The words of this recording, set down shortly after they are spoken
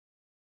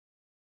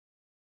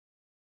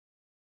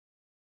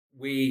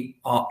we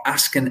are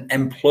asking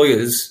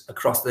employers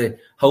across the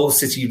whole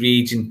city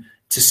region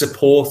to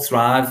support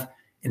Thrive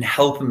in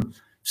helping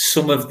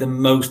some of the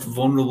most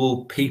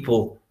vulnerable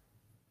people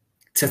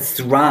to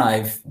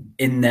thrive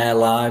in their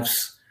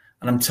lives.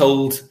 And I'm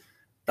told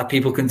that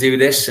people can do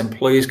this,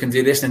 employers can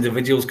do this,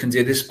 individuals can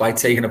do this by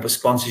taking up a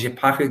sponsorship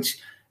package.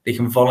 They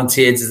can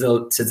volunteer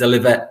to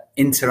deliver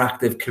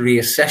interactive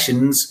career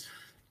sessions.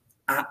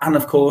 And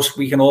of course,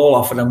 we can all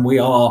offer them. We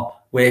are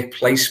work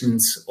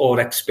placements or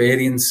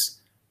experience.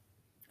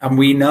 And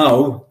we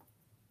know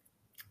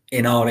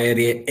in our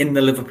area, in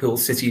the Liverpool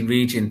City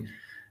region,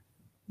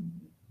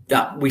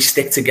 that we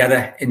stick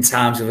together in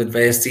times of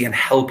adversity and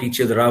help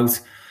each other out.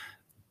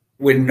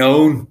 We're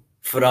known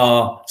for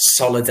our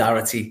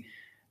solidarity.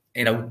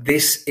 You know,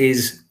 this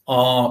is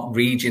our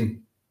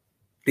region.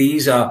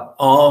 These are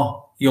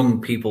our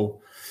young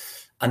people.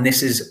 And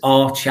this is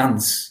our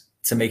chance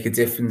to make a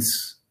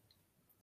difference.